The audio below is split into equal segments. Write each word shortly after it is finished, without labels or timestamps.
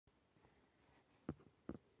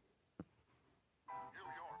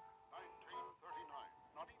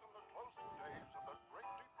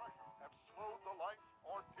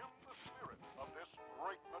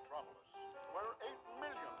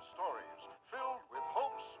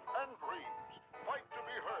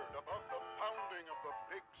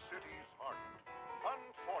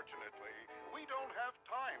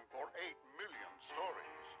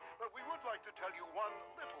like to tell you one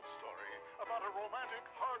little story about a romantic,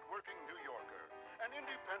 hard-working New Yorker, an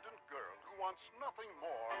independent girl who wants nothing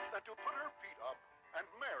more than to put her feet up and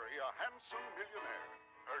marry a handsome millionaire.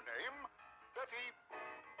 Her name, Betty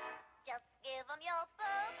Boop. Just give 'em your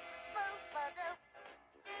boop, boop-a-doop.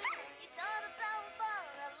 You sure to throw for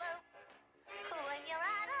a loop. When you're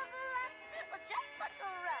out of luck, well, just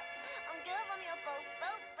buckle up. Give 'em your boop,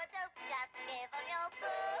 boop-a-doop. Just give 'em your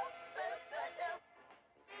boop, boop-a-doop.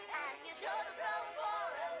 And you sure to throw for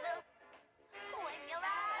a loop. When you're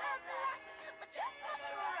out of luck, well, just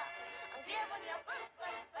buckle up. Give 'em your boop,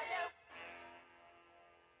 boop-a-doop.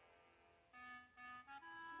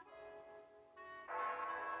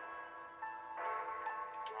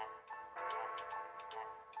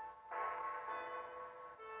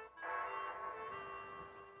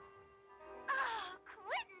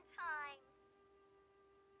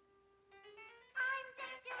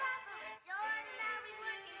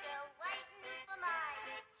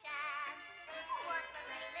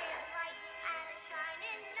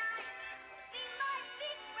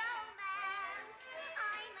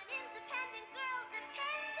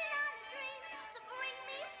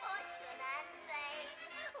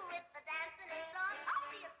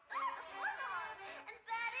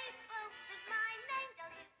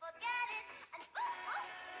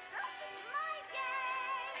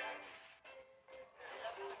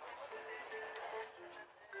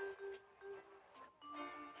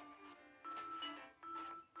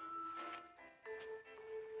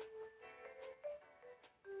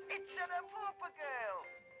 It's an Poopa girl.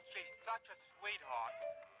 She's such a sweetheart.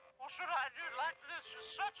 What should I do like this? She's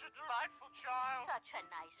such a delightful child. Such a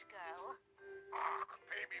nice girl. Ah,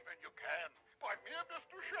 pay me when you can. By me,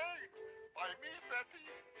 Mr. Shane. By me, Betty,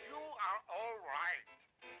 you are all right.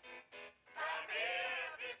 By me,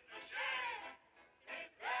 Mr. Shane.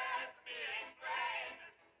 Please let me explain.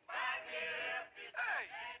 By me, Mr. Hey,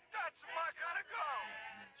 Shane. that's my kind of girl.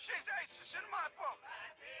 She's aces in my book.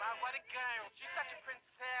 Wow, what a girl. She's such a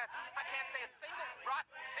princess. I can't say a single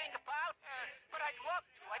rotten thing about her, but I'd love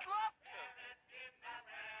to. I'd love to.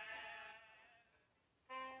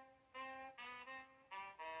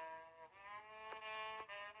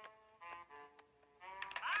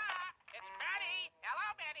 Ah, it's Betty. Hello,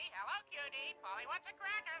 Betty. Hello, cutie. Polly wants a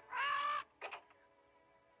cracker. Ah!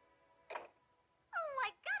 Oh, I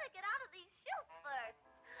gotta get out of these shoes first.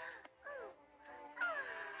 Ooh. Oh,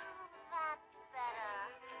 that's better.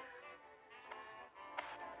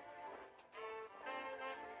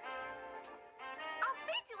 I'll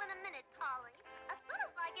feed you in a minute, Polly. As soon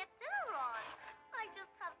as I get dinner on. I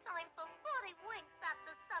just have time for 40 winks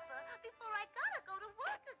after supper before I gotta go to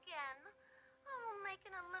work again. Oh,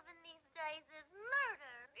 making a living these days is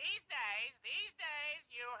murder. These days,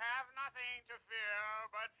 you have nothing to fear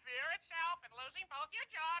but fear itself and losing both your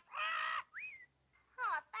jobs. Ah!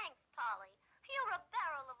 Oh, thanks, Polly. You're a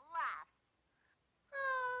barrel of laughs.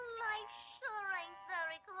 Oh, life sure ain't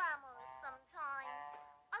very glamorous sometimes.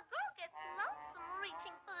 A girl gets lonesome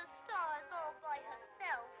reaching for the stars all by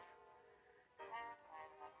herself.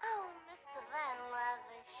 Oh, Mr. Van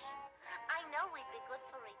Lavish, I know we'd be good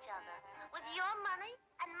for each other. With your money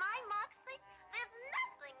and my moxie, there's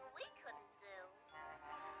nothing we couldn't do.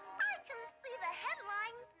 I can see the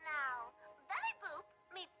headlines now. Betty Boop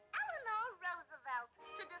meets Eleanor Roosevelt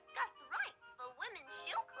to discuss rights for women's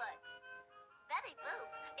shoe clerks. Betty Boop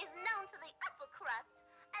is known to the upper crust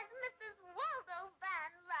as Mrs. Waldo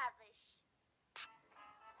Van Lavish.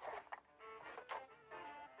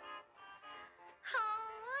 Oh,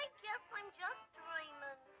 I guess I'm just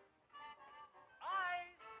dreaming.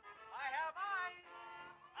 Eyes. I have eyes.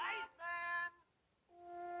 Iceman.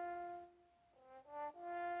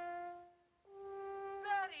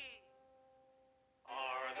 Betty.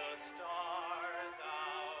 Are the stars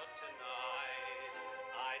out tonight?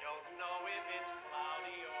 I don't know if it's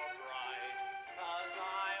cloudy or bright, 'cause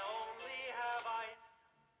I only have ice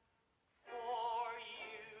for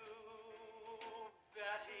you,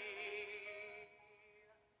 Betty.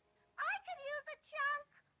 I could use a chunk,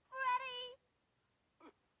 Freddie.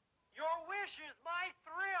 Your wish is my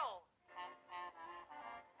thrill.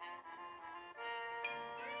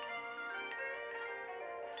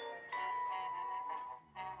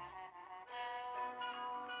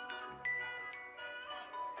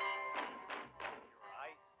 Your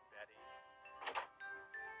ice, Betty.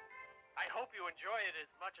 I hope you enjoy it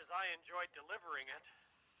as much as I enjoyed delivering it.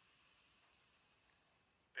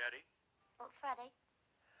 Betty, Oh, Freddie.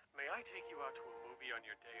 may I take you out to a movie on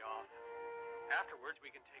your day off? Afterwards, we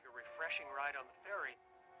can take a refreshing ride on the ferry.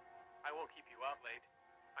 I won't keep you out late.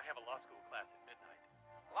 I have a law school class at midnight.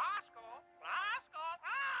 Law school? Law school?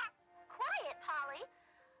 Ah! Quiet, Polly.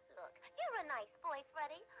 Look, You're a nice boy,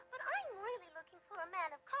 Freddie, but I'm really looking for a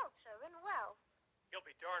man of culture and wealth. He'll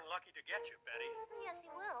be darn lucky to get you, Betty. Yes,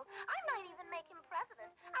 he will. I might even make him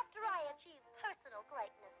president after I achieve personal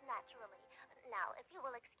greatness naturally. Now, if you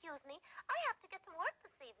will excuse me, I have to get to work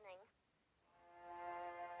this evening.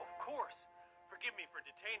 Of course. Forgive me for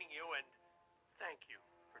detaining you, and thank you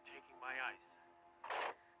for taking my ice.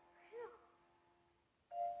 Phew.